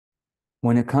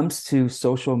When it comes to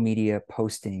social media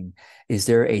posting, is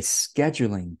there a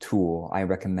scheduling tool I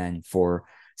recommend for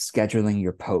scheduling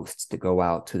your posts to go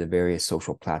out to the various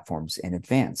social platforms in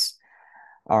advance?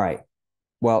 All right.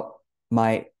 Well,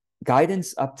 my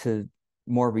guidance up to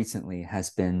more recently has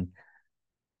been,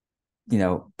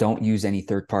 don't use any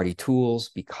third-party tools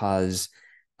because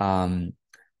um,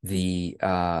 the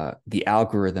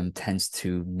algorithm tends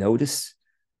to notice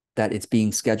that it's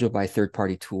being scheduled by a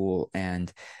third-party tool,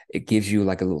 and it gives you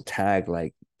like a little tag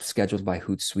like scheduled by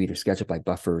Hootsuite or scheduled by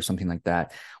Buffer or something like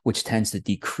that, which tends to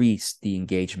decrease the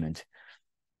engagement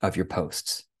of your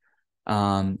posts.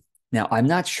 Um, Now, I'm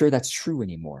not sure that's true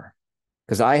anymore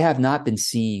because I have not been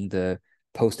seeing the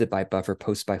posted by Buffer,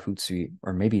 posted by Hootsuite,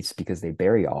 or maybe it's because they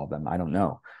bury all of them. I don't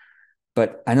know.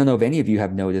 But I don't know if any of you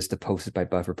have noticed the posted by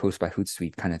Buffer, posted by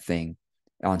Hootsuite kind of thing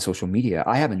on social media.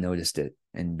 I haven't noticed it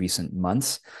in recent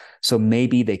months. So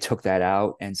maybe they took that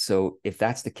out. And so if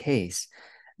that's the case,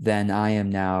 then I am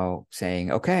now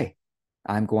saying, okay,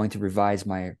 I'm going to revise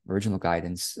my original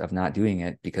guidance of not doing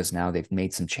it because now they've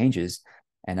made some changes.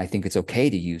 And I think it's okay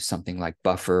to use something like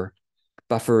Buffer.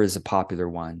 Buffer is a popular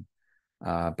one.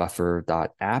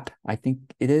 Buffer.app, I think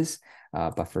it is.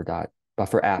 Bufferapp.com,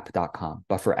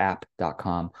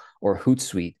 or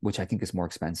Hootsuite, which I think is more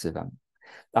expensive.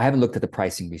 I haven't looked at the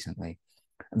pricing recently.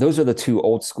 Those are the two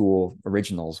old school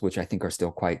originals, which I think are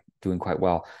still doing quite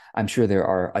well. I'm sure there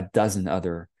are a dozen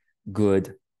other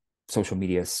good social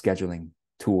media scheduling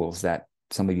tools that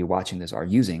some of you watching this are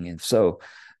using. And so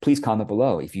please comment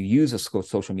below if you use a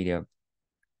social media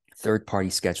third-party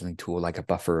scheduling tool like a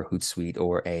Buffer, Hootsuite,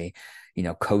 or a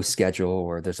CoSchedule,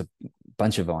 or there's a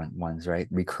bunch of ones, right?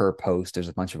 Recur Post, there's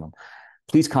a bunch of them.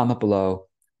 Please comment below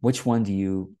which one do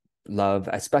you love,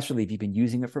 especially if you've been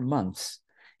using it for months.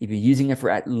 If you're using it for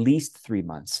at least 3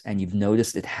 months and you've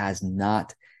noticed it has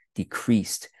not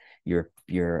decreased your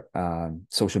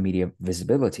social media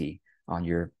visibility on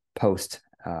your post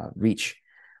reach,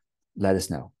 let us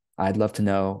know. I'd love to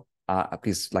know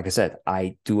because, like I said,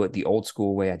 I do it the old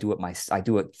school way. I do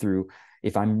it through,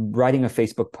 if I'm writing a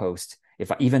Facebook post,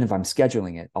 even if I'm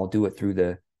scheduling it, I'll do it through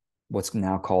the what's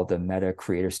now called the Meta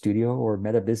Creator Studio or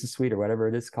Meta Business Suite or whatever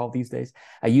it is called these days.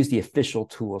 I use the official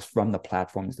tools from the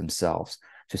platforms themselves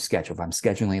to schedule. If I'm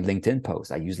scheduling a LinkedIn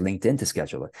post, I use LinkedIn to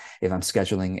schedule it. If I'm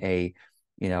scheduling I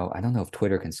don't know if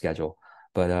Twitter can schedule,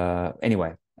 but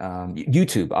anyway,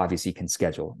 YouTube obviously can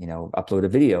schedule, upload a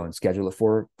video and schedule it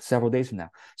for several days from now.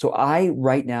 So I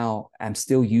right now am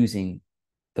still using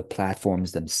the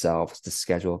platforms themselves to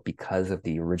schedule because of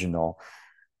the original,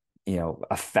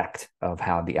 effect of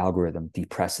how the algorithm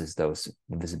depresses the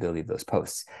visibility of those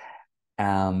posts.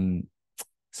 Um,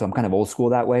 so I'm kind of old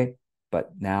school that way,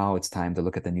 but now it's time to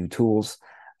look at the new tools.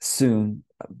 Soon,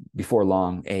 before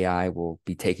long, AI will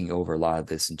be taking over a lot of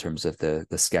this in terms of the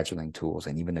scheduling tools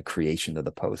and even the creation of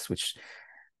the posts, which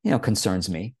concerns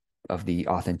me of the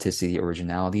authenticity,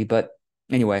 originality. But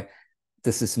anyway,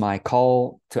 this is my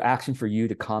call to action for you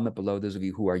to comment below. Those of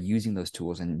you who are using those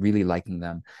tools and really liking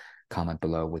them, comment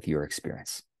below with your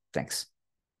experience. Thanks.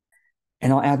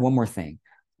 And I'll add one more thing.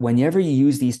 Whenever you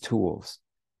use these tools,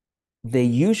 they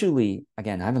usually,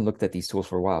 again, I haven't looked at these tools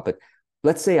for a while, but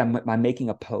let's say I'm making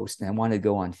a post and I want to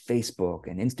go on Facebook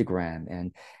and Instagram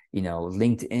and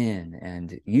LinkedIn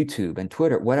and YouTube and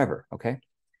Twitter, whatever. Okay.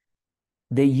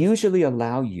 They usually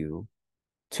allow you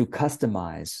to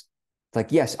customize.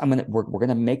 Like, yes, we're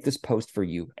gonna make this post for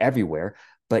you everywhere,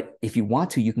 but if you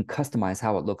want to, you can customize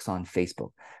how it looks on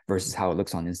Facebook versus how it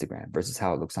looks on Instagram versus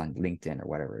how it looks on LinkedIn or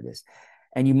whatever it is.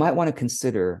 And you might want to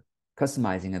consider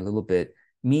customizing it a little bit,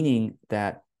 meaning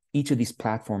that each of these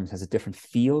platforms has a different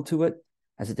feel to it,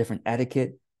 has a different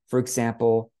etiquette. For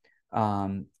example,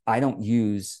 I don't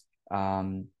use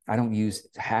hashtags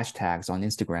on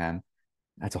Instagram.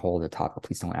 That's a whole other topic.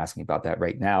 Please don't ask me about that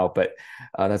right now, but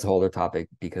that's a whole other topic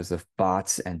because of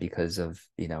bots and because of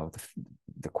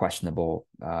the questionable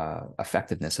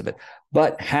effectiveness of it.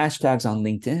 But hashtags on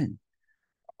LinkedIn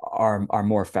are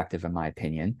more effective in my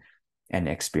opinion and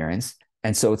experience.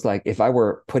 And so it's like if I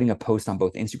were putting a post on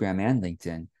both Instagram and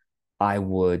LinkedIn, I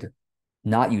would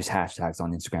not use hashtags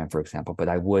on Instagram, for example, but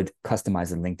I would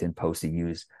customize a LinkedIn post to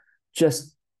use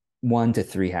just 1 to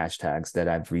 3 hashtags that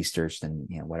I've researched and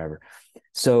whatever.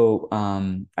 So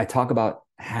I talk about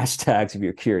hashtags if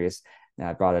you're curious. Now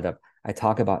I brought it up. I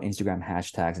talk about Instagram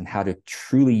hashtags and how to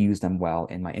truly use them well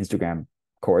in my Instagram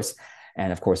course.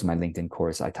 And of course, in my LinkedIn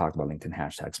course, I talked about LinkedIn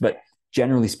hashtags. But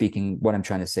generally speaking, what I'm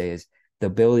trying to say is the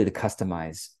ability to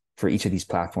customize for each of these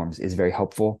platforms is very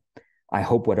helpful. I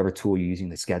hope whatever tool you're using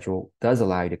to schedule does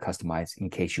allow you to customize in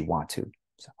case you want to.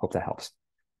 So hope that helps.